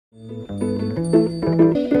Is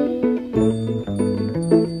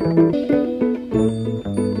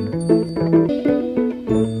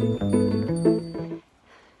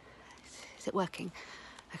it working?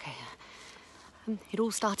 Okay. It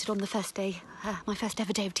all started on the first day, my first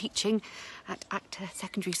ever day of teaching at Acta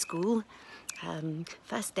Secondary School.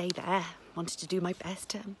 First day there, wanted to do my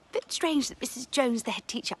best. Bit strange that Mrs. Jones, the head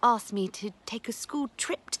teacher, asked me to take a school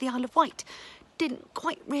trip to the Isle of Wight. Didn't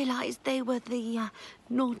quite realise they were the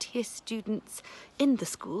naughtiest students in the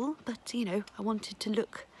school, but, you know, I wanted to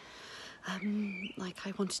look like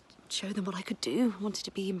I wanted to show them what I could do. I wanted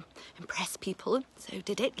to impress people, so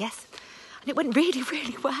did it, yes. And it went really,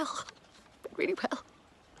 really well. Really well.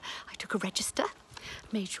 I took a register,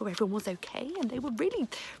 made sure everyone was okay, and they were really,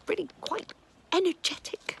 really quite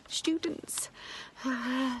energetic students.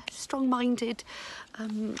 Strong-minded,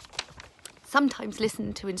 sometimes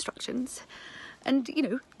listened to instructions. And, you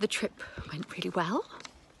know, the trip went really well,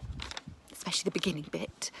 especially the beginning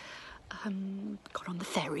bit. Got on the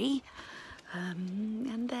ferry,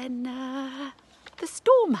 and then the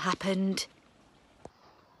storm happened.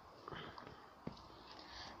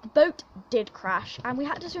 The boat did crash, and we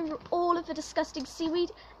had to swim through all of the disgusting seaweed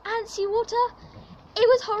and seawater. It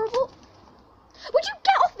was horrible. Would you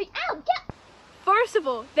get off me? Ow, get... First of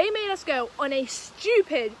all, they made us go on a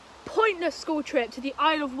stupid, pointless school trip to the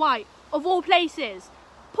Isle of Wight, of all places.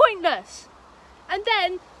 Pointless. And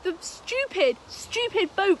then the stupid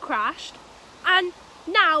boat crashed, and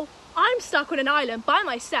now I'm stuck on an island by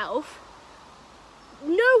myself.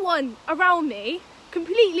 No one around me,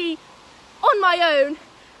 completely on my own,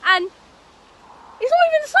 and it's not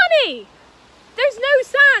even sunny. There's no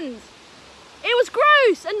sand. It was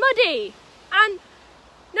gross and muddy, and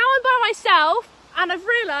now I'm by myself, and I've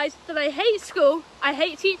realised that I hate school, I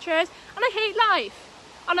hate teachers, and I hate life,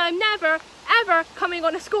 and I'm never ever coming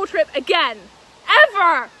on a school trip again.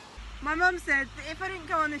 Ever! My mum said that if I didn't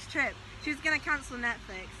go on this trip, she was going to cancel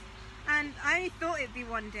Netflix. And I only thought it'd be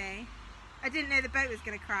one day. I didn't know the boat was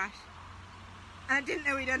going to crash. And I didn't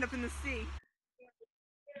know we'd end up in the sea.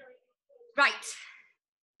 Right,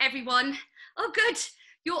 everyone. Oh, good.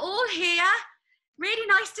 You're all here. Really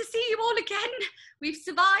nice to see you all again. We've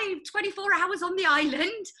survived 24 hours on the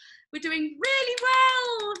island. We're doing really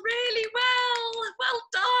well, really well. Well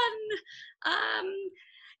done.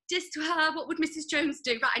 Just what would Mrs. Jones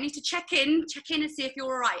do? Right, I need to check in and see if you're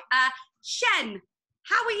all right. Shen,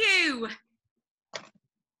 how are you?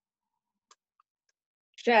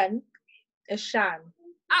 Shen is Shan.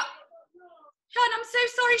 Oh, Shan, I'm so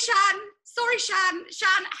sorry, Shan. Sorry, Shan.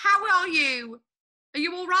 Shan, how are you? Are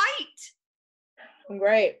you all right? I'm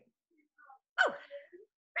great. Oh,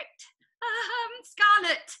 great.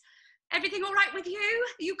 Scarlett, everything all right with you?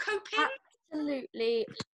 Are you coping? Absolutely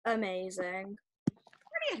amazing.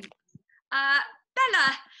 Brilliant. Bella,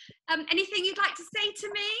 anything you'd like to say to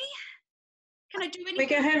me? Can I do anything? We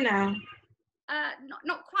go home now.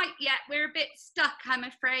 Not quite yet. We're a bit stuck, I'm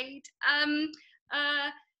afraid.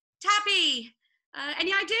 Tabby,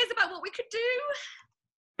 any ideas about what we could do?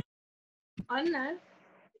 I don't know.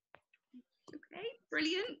 Okay,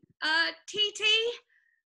 brilliant. TT,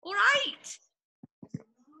 all right?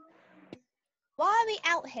 Why are we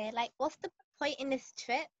out here? Like, what's the point in this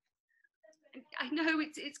trip? I know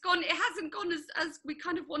it's gone. It hasn't gone as we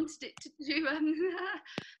kind of wanted it to do.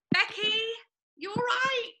 Becky, you all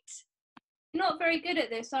right? You're not very good at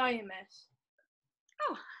this, are you, miss?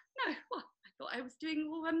 Oh no. Well, I thought I was doing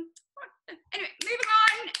all. Anyway,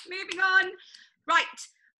 moving on. Right,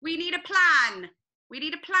 we need a plan. We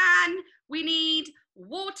need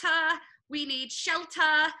water. We need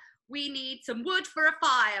shelter. We need some wood for a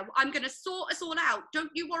fire. I'm going to sort us all out.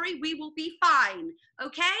 Don't you worry. We will be fine.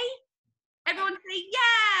 Okay? Everyone say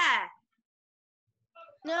yeah.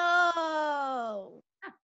 No. Oh.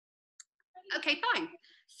 Okay, fine.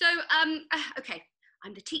 So, okay,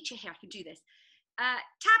 I'm the teacher here. I can do this.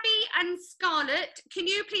 Tabby and Scarlett, can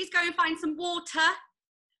you please go and find some water?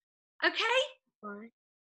 Okay? Right.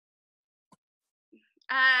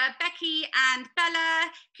 Becky and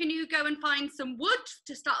Bella, can you go and find some wood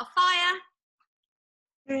to start a fire?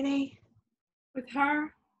 Really? With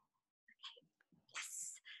her?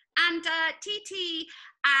 Yes. And TT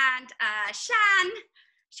and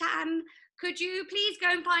Shan, could you please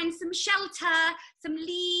go and find some shelter, some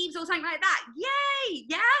leaves or something like that? Yay,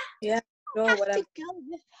 yeah? Yeah, I sure, have whatever. to go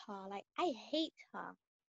with her. Like, I hate her.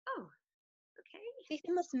 Oh, okay. She's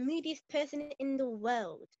the most moodiest person in the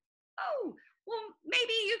world. Oh, well,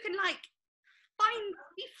 maybe you can, like,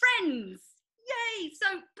 be friends. Yay,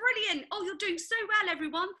 so brilliant. Oh, you're doing so well,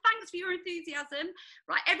 everyone. Thanks for your enthusiasm.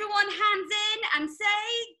 Right, everyone, hands in and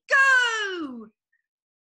say, go!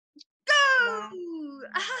 Go! Wow.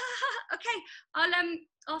 Okay,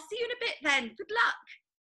 I'll see you in a bit then. Good luck.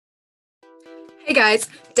 Hey guys,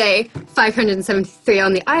 day 573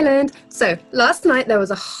 on the island. So last night there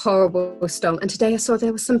was a horrible storm, and today I saw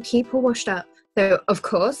there were some people washed up. So of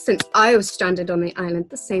course, since I was stranded on the island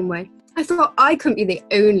the same way, I thought I couldn't be the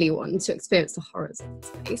only one to experience the horrors of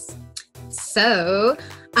this place. So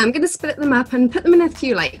I'm going to split them up and put them in a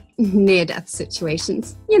few near-death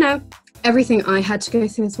situations. You know, everything I had to go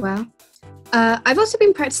through as well. I've also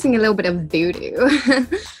been practicing a little bit of voodoo,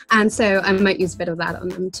 and so I might use a bit of that on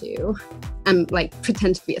them too, and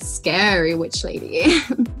pretend to be a scary witch lady.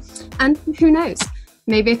 And who knows,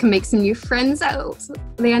 maybe I can make some new friends out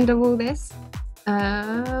at the end of all this.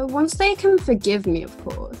 Once they can forgive me, of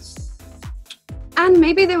course. And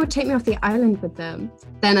maybe they would take me off the island with them.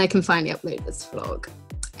 Then I can finally upload this vlog.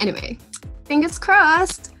 Anyway, fingers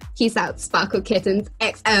crossed. Peace out, Sparkle Kittens.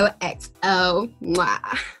 XOXO.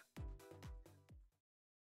 Mwah.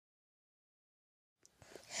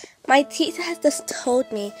 My teacher has just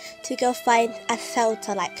told me to go find a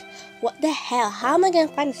shelter. What the hell? How am I going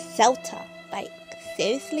to find a shelter?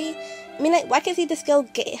 Seriously? I mean, why can't she just go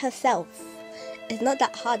get it herself? It's not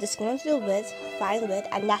that hard. Just go into the woods, find wood,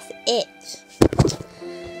 and that's it.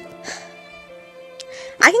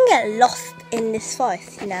 I can get lost in this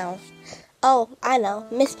forest, Oh, I know.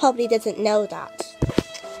 Miss probably doesn't know that.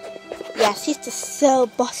 Yeah, she's just so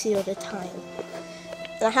bossy all the time.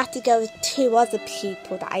 And I have to go with 2 other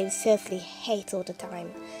people that I seriously hate all the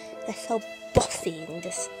time. They're so bossy and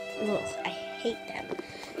just, I hate them.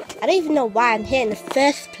 I don't even know why I'm here in the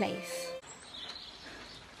first place.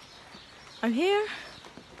 I'm here.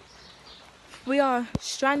 We are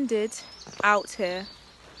stranded out here.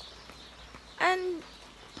 And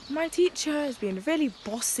my teacher has been really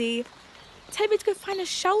bossy. Tell me to go find a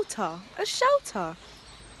shelter. A shelter?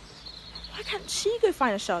 Why can't she go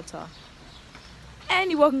find a shelter?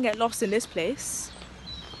 Anyone can get lost in this place.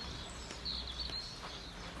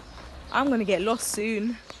 I'm gonna get lost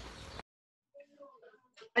soon.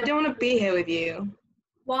 I don't want to be here with you.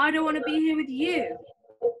 Why do I want to be here with you?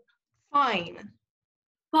 Fine.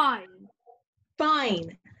 Fine.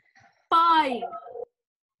 Fine. Fine.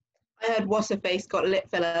 I heard what's-her-face got lip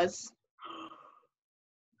fillers.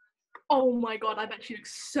 Oh my god, I bet she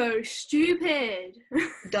looks so stupid.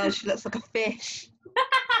 Does she looks like a fish?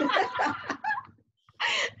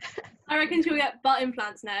 I reckon she'll get butt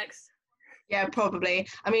implants next. Yeah, probably.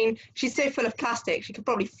 I mean, she's so full of plastic, she could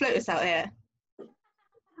probably float us out here.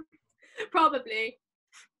 Probably.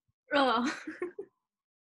 Ugh.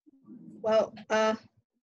 Well,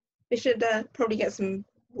 we should probably get some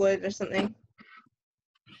wood or something.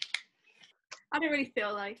 I don't really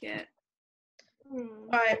feel like it.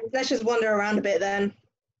 Alright, let's just wander around a bit then.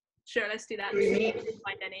 Sure, let's do that.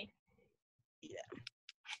 Find any.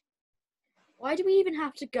 Why do we even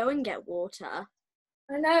have to go and get water?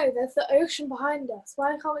 I know, there's the ocean behind us.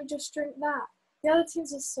 Why can't we just drink that? The other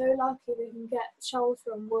teams are so lucky they can get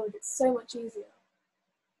shelter and wood. It's so much easier.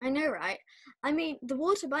 I know, right? I mean, the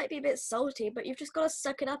water might be a bit salty, but you've just got to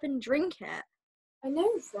suck it up and drink it. I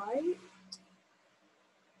know, right?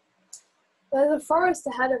 There's a forest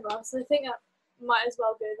ahead of us. I think I might as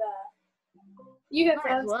well go there. You go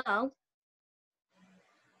Might as first. well.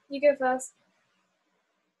 You go first.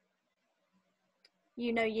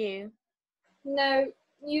 You know you. No,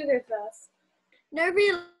 you go first. No,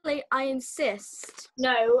 really, I insist.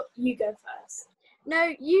 No, you go first.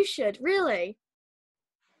 No, you should, really.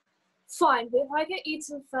 Fine, but if I get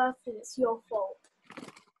eaten first, then it's your fault.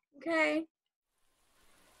 Okay.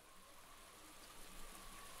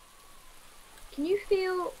 Can you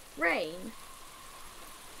feel rain?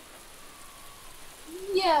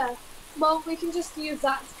 Yeah, well, we can just use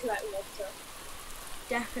that to collect water.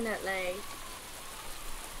 Definitely.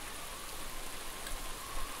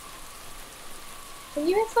 Can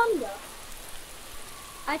you hear thunder?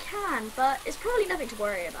 I can, but it's probably nothing to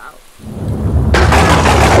worry about.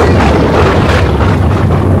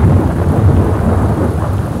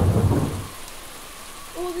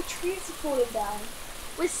 All the trees are falling down.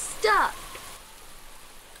 We're stuck.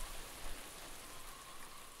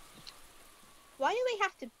 Why do we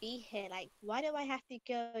have to be here? Why do I have to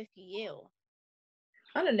go with you?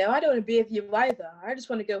 I don't know, I don't want to be with you either. I just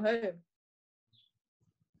want to go home.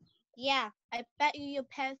 Yeah, I bet your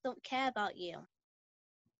parents don't care about you.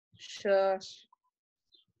 Shush.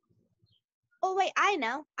 Oh wait, I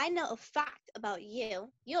know a fact about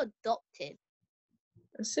you. You're adopted.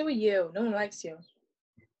 And so are you. No one likes you.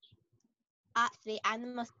 Actually, I'm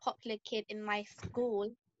the most popular kid in my school.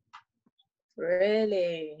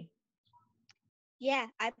 Really? Yeah,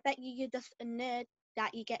 I bet you're just a nerd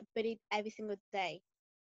that you get bullied every single day.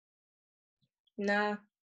 Nah.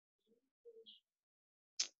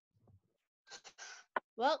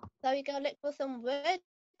 Well, so we go look for some wood,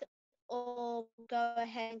 or go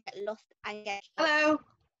ahead and get lost and get. Hello.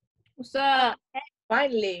 What's up?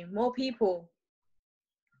 Finally, more people.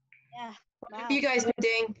 Yeah. What have you guys been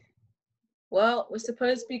doing? Well, we're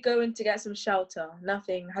supposed to be going to get some shelter.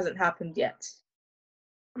 Nothing hasn't happened yet.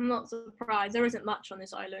 I'm not surprised. There isn't much on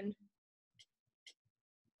this island.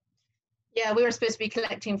 Yeah, we were supposed to be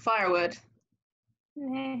collecting firewood.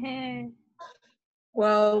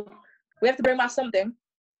 Well, we have to bring back something.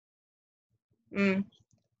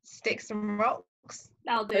 Sticks and rocks.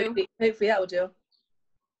 That'll do. Hopefully that will do.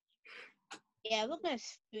 Yeah, we're gonna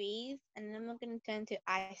freeze, and then we're gonna turn to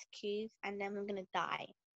ice cubes, and then we're gonna die.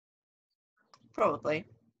 Probably.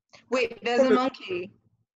 Wait, there's a monkey.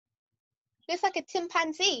 Looks like a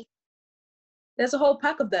chimpanzee. There's a whole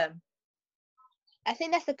pack of them. I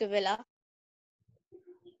think that's a gorilla.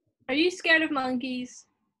 Are you scared of monkeys?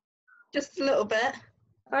 Just a little bit.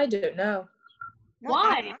 I don't know.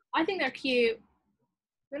 Why? I think they're cute.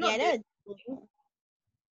 They're not Yeah, good.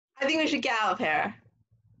 I think we should get out of here.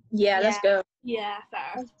 Yeah, let's go. Yeah,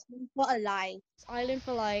 fair. What a lie. Island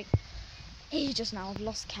for like ages now. I've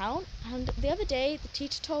lost count. And the other day, the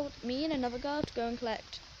teacher told me and another girl to go and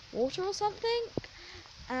collect water or something.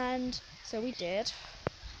 And so we did.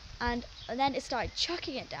 And then it started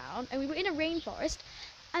chucking it down. And we were in a rainforest.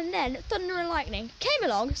 And then thunder and lightning came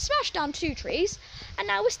along, smashed down 2 trees. And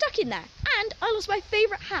now we're stuck in there. And I lost my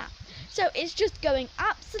favourite hat. So it's just going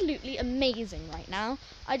absolutely amazing right now.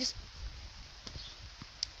 I just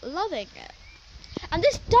loving it. And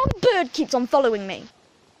this damn bird keeps on following me.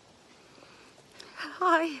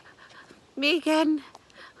 Hi, me again.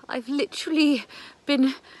 I've literally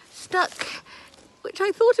been stuck, which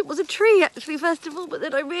I thought it was a tree actually first of all, but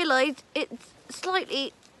then I realised it's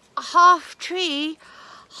slightly half tree,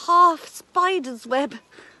 half spider's web.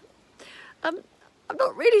 I'm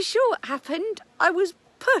not really sure what happened. I was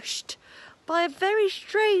pushed by a very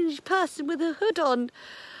strange person with a hood on.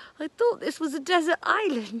 I thought this was a desert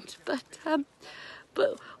island,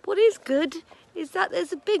 but what is good is that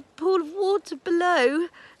there's a big pool of water below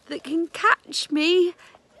that can catch me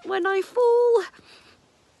when I fall.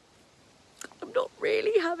 I'm not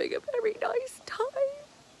really having a very nice time.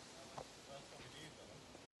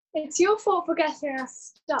 It's your fault for getting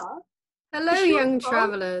us stuck. Hello, young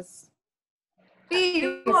travellers.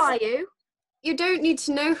 Please. Who are you? You don't need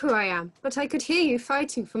to know who I am, but I could hear you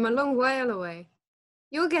fighting from a long while away.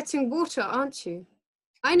 You're getting water, aren't you?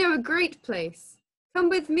 I know a great place. Come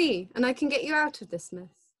with me, and I can get you out of this mess.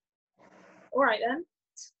 All right then.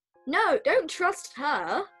 No, don't trust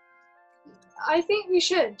her. I think we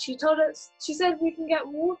should. She said we can get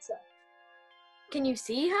water. Can you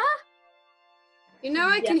see her? You know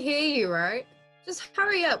I can hear you, right? Just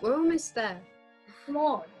hurry up, we're almost there. Come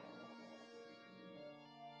on.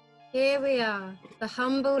 Here we are, the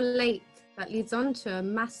humble lake that leads onto a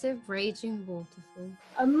massive raging waterfall.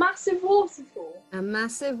 A massive waterfall? A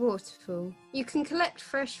massive waterfall. You can collect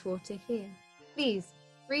fresh water here. Please,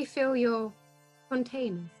 refill your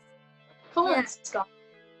containers. Come on, Scott.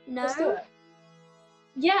 No. Let's do it.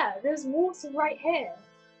 Yeah, there's water right here.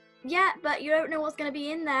 Yeah, but you don't know what's going to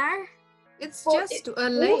be in there. It's Well, just it's a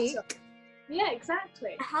lake. water. Yeah,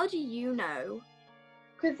 exactly. How do you know?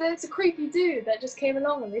 Because there's a creepy dude that just came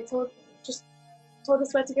along and they told us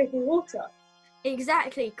where to go for water.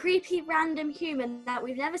 Exactly. Creepy random human that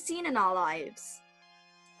we've never seen in our lives.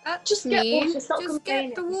 That's Just get mean. water, stop Just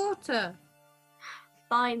get complaining. the water.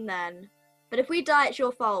 Fine then. But if we die, it's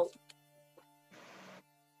your fault.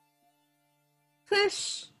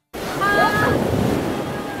 Push. It's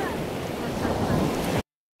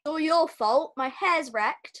all your fault. My hair's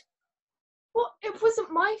wrecked. Well, it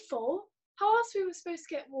wasn't my fault. How else we were supposed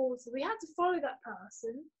to get water? We had to follow that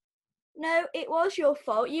person. No, it was your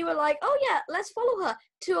fault. You were like, oh yeah, let's follow her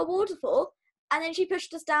to a waterfall. And then she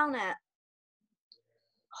pushed us down it.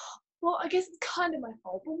 Well, I guess it's kind of my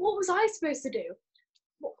fault, but what was I supposed to do?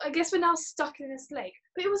 Well, I guess we're now stuck in this lake.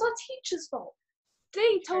 But it was our teacher's fault.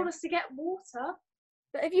 They told us to get water.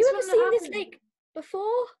 But have you ever This seen wouldn't this have lake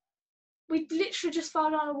before? We literally just fell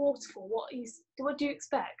down a waterfall. What do you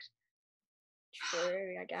expect?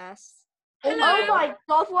 True, I guess. Hello. Oh my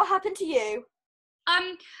god, what happened to you?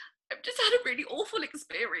 I've just had a really awful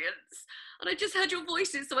experience, and I just heard your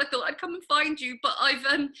voices, so I thought I'd come and find you. But I've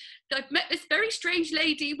met this very strange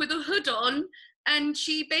lady with a hood on, and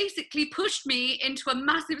she basically pushed me into a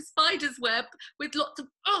massive spider's web with lots of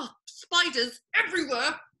spiders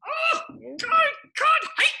everywhere. Oh God,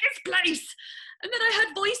 hate this place. And then I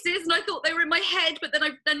heard voices, and I thought they were in my head, but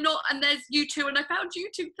then they're not. And there's you two, and I found you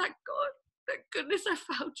two. Thank God, thank goodness, I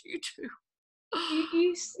found you two.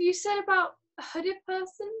 You said about a hooded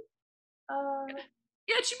person?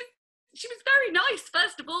 Yeah, she was very nice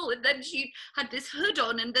first of all, and then she had this hood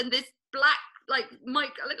on, and then this black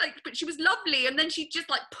but she was lovely, and then she just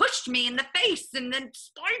like pushed me in the face, and then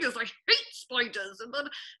spiders. I hate spiders,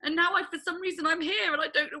 and now for some reason I'm here, and I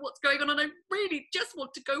don't know what's going on, and I really just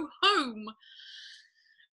want to go home.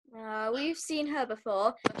 We've seen her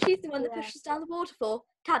before. She's the one that pushed us down the waterfall.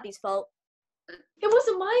 Tabby's fault. It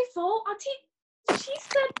wasn't my fault. She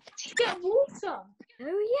said to get water.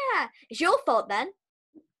 Oh yeah, it's your fault then.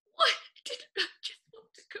 I just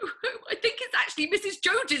want to go home. I think it's actually Mrs.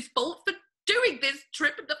 Jones's fault for doing this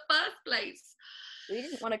trip in the first place. We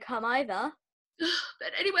didn't want to come either.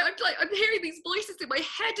 But anyway, I'm hearing these voices in my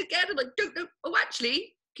head again, and I don't know. Oh,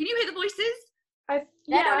 actually, can you hear the voices? I think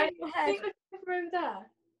they're over there.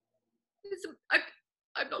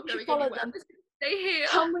 I'm not going anywhere. Them. Stay here.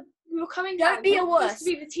 You're coming down. Don't be a wuss. To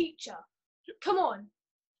be the teacher. Come on.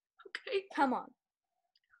 Okay. Come on.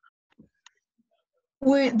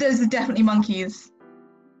 Those are definitely monkeys.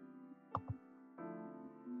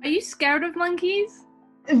 Are you scared of monkeys?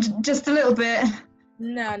 Just a little bit.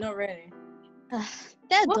 No, not really.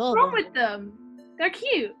 They're What's adorable. wrong with them? They're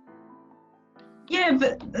cute. Yeah,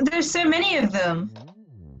 but there's so many of them.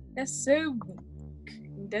 They're so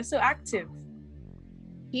active.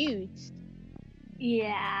 Huge.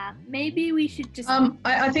 Yeah, maybe we should just.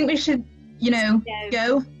 I think we should,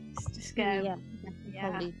 go. Just go.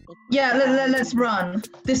 Yeah. Let's run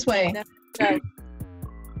this way. Go.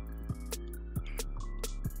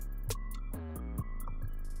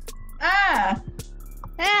 Ah!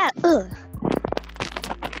 Ugh.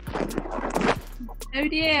 Oh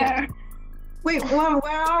dear. Wait,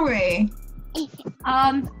 where are we?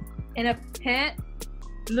 In a pit.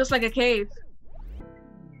 It looks like a cave.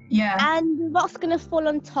 Yeah. And what's gonna fall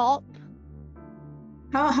on top?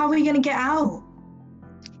 How are we gonna get out?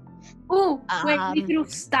 Oh, wait, we could all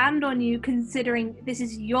stand on you considering this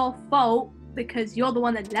is your fault because you're the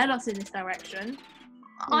one that led us in this direction.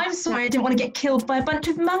 I'm sorry, I didn't want to get killed by a bunch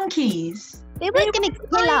of monkeys. They weren't gonna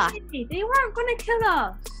kill us. They weren't gonna kill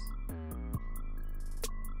us.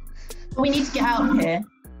 We need to get out of here.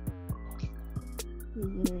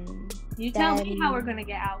 You tell me how we're gonna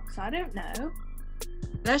get out, because I don't know.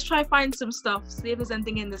 Let's try find some stuff, see if there's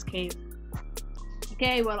anything in this cave.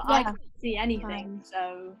 Okay, well, I can't see anything,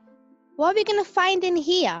 so... What are we gonna find in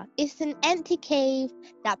here? It's an empty cave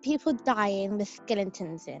that people die in with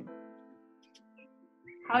skeletons in.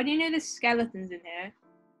 How do you know there's skeletons in here?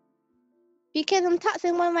 Because I'm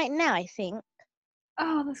touching one right now, I think.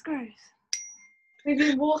 Oh, that's gross. We've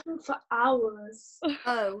been walking for hours.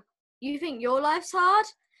 Oh, you think your life's hard?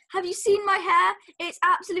 Have you seen my hair? It's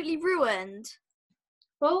absolutely ruined.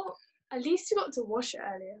 Well, at least you got to wash it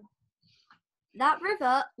earlier. That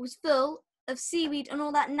river was full of seaweed and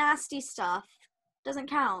all that nasty stuff. Doesn't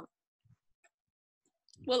count.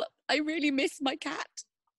 Well, I really miss my cat.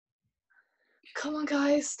 Come on,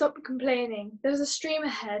 guys, stop complaining. There's a stream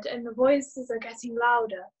ahead and the voices are getting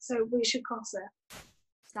louder, so we should cross it.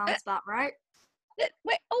 Sounds about right.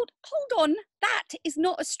 Wait, hold on. That is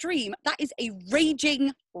not a stream. That is a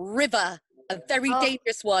raging river. A very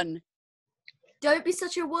dangerous one. Don't be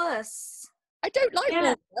such a wuss. I don't like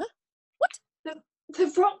water. What? The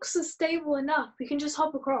rocks are stable enough. We can just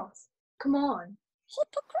hop across. Come on.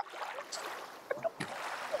 Hop across?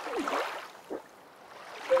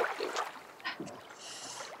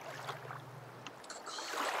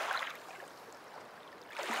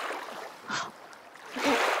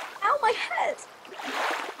 Ow, my head!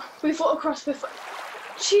 We fought across before.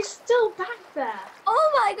 She's still back there.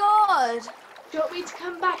 Oh my god! Do you want me to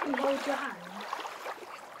come back and hold your hand?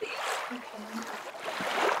 Okay.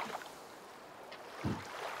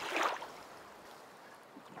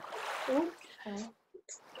 Okay.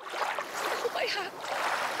 Oh, my hat.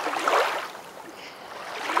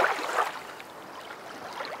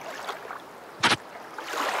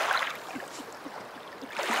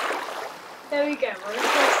 There we go. We're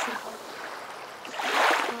across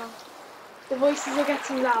now. The voices are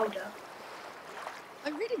getting louder. I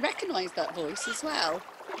really recognise that voice as well.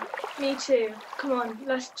 Me too. Come on,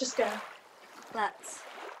 let's just go. Let's.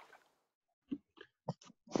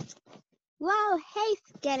 Wow, hey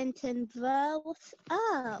skeleton bro, what's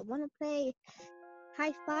up? Wanna play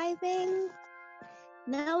high-fiving?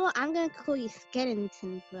 No, I'm gonna call you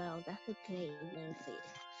skeleton bro. That's a great name for you.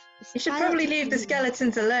 You should probably leave the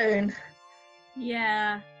skeletons alone.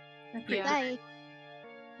 Yeah. Bye.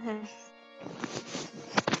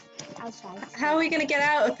 I'll try. How are we gonna get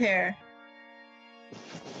out of here?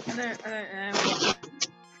 I don't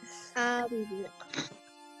know. We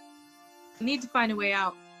We need to find a way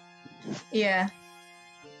out. Yeah.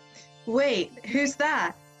 Wait, who's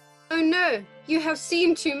that? Oh no, you have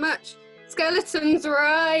seen too much. Skeletons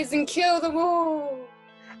rise and kill them all.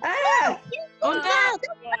 Ah! Oh no!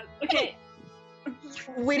 Okay.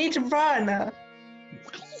 We need to run.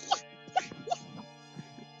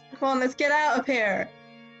 Come on, let's get out of here.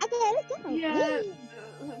 Okay, let's go. Yeah.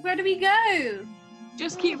 Where do we go?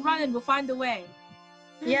 Just keep running, we'll find a way.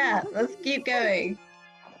 Yeah, let's keep going.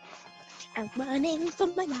 I'm running for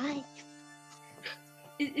my life.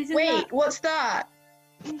 Isn't Wait, what's that?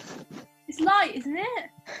 it's light, isn't it?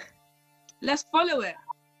 Let's follow it.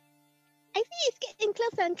 I see it's getting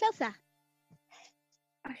closer and closer.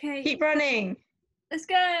 Okay. Keep running. Let's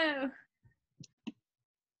go.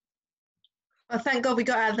 Oh, thank God we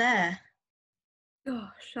got out of there.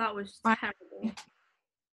 Gosh, that was Right. terrible.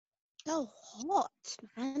 So hot,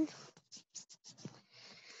 man.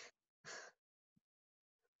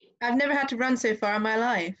 I've never had to run so far in my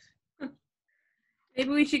life. Maybe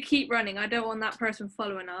we should keep running. I don't want that person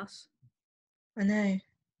following us. I know.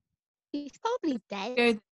 He's probably dead.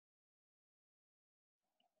 Go.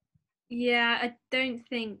 Yeah, I don't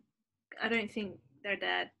think they're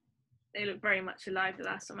dead. They look very much alive the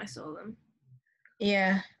last time I saw them.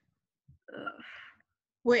 Yeah. Ugh.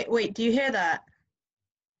 Wait, do you hear that?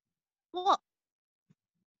 What?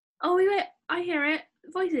 Oh wait, I hear it.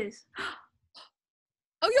 Voices.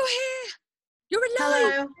 Oh, you're here. You're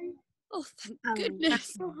alive. Hello. Oh, thank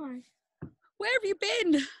goodness. Oh, hi. Where have you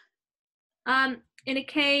been? In a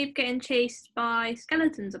cave getting chased by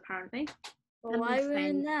skeletons apparently. Well, why were we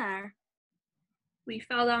in there? We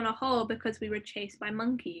fell down a hole because we were chased by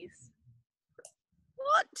monkeys.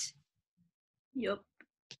 What? Yup.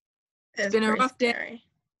 It's been a pretty rough day. scary.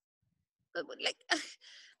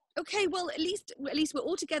 Okay, well, at least we're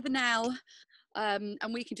all together now, and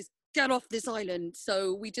we can just get off this island.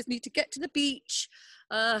 So we just need to get to the beach.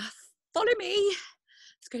 Follow me.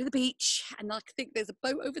 Let's go to the beach, and I think there's a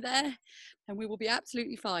boat over there, and we will be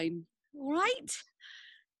absolutely fine. All right?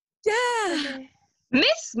 Yeah. Okay.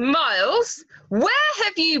 Miss Miles, where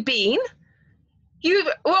have you been? You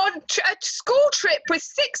were on a school trip with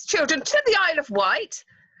 6 children to the Isle of Wight,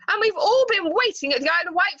 and we've all been waiting at the Isle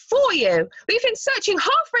of Wight for you. We've been searching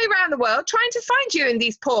halfway around the world trying to find you and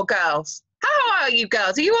these poor girls. How are you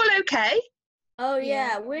girls? Are you all okay? Oh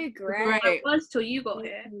yeah, we're great. It was till you got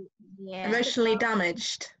here. Yeah. Emotionally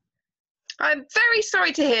damaged. I'm very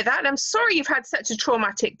sorry to hear that, and I'm sorry you've had such a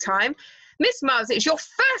traumatic time. Miss Miles, it's your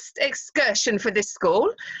first excursion for this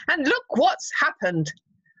school, and look what's happened.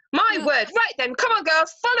 My word. Right then, come on,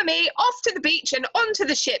 girls, follow me off to the beach and onto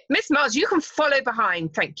the ship. Miss Miles, you can follow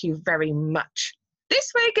behind. Thank you very much.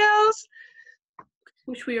 This way, girls.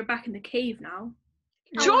 Wish we were back in the cave now.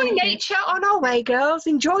 Enjoy nature on our way, girls.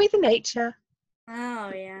 Enjoy the nature.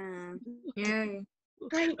 Oh yeah. Yeah.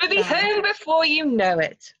 We'll be home before you know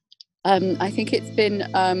it. I think it's been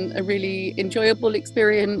a really enjoyable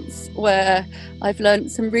experience where I've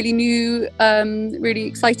learned some really new, really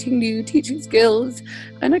exciting new teaching skills,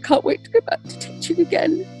 and I can't wait to go back to teaching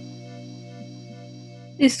again.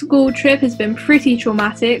 This school trip has been pretty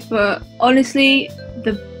traumatic, but honestly,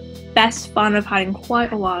 the best fun I've had in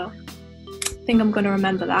quite a while. I think I'm going to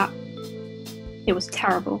remember that. It was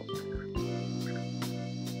terrible.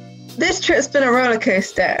 This trip's been a roller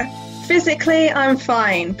coaster. Physically, I'm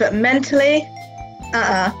fine, but mentally,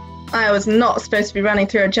 I was not supposed to be running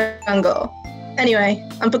through a jungle. Anyway,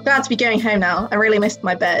 I'm glad to be going home now. I really missed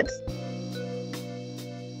my bed.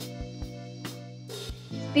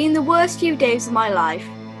 It's been the worst few days of my life,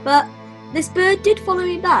 but this bird did follow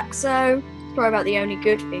me back, so probably about the only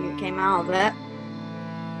good thing that came out of it.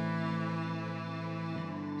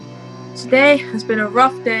 Today has been a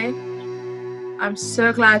rough day. I'm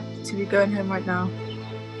so glad to be going home right now.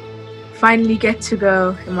 Finally get to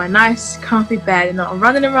go in my nice, comfy bed and not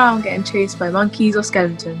running around getting chased by monkeys or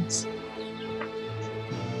skeletons.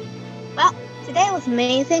 Well, today was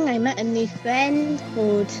amazing. I met a new friend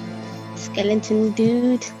called Skeleton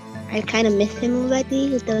Dude. I kind of miss him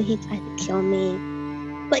already, although he tried to kill me.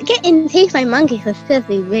 But getting chased by monkeys was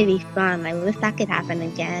seriously really fun. I wish that could happen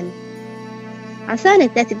again. I'm so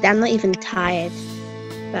energetic that I'm not even tired.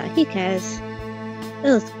 But who cares?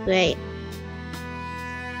 It was great.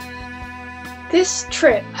 This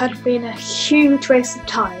trip had been a huge waste of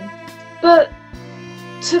time, but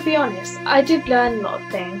to be honest, I did learn a lot of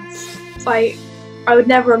things. I would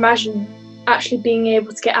never imagine actually being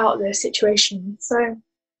able to get out of those situations, so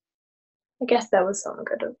I guess that was something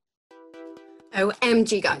good.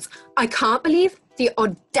 OMG, guys. I can't believe the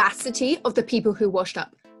audacity of the people who washed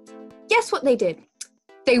up. Guess what they did?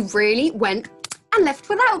 They really went and left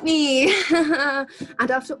without me.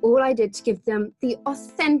 And after all I did to give them the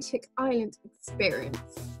authentic island experience,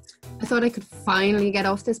 I thought I could finally get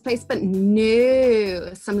off this place, but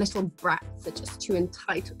no, some little brats are just too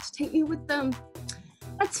entitled to take me with them.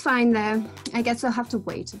 That's fine though. I guess I'll have to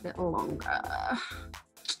wait a bit longer.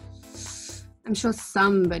 I'm sure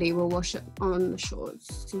somebody will wash up on the shores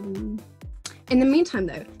soon. In the meantime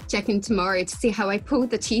though, check in tomorrow to see how I pulled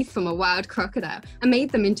the teeth from a wild crocodile and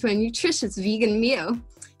made them into a nutritious vegan meal.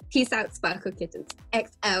 Peace out, Sparkle Kittens.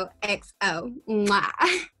 XOXO.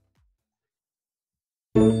 Mwah.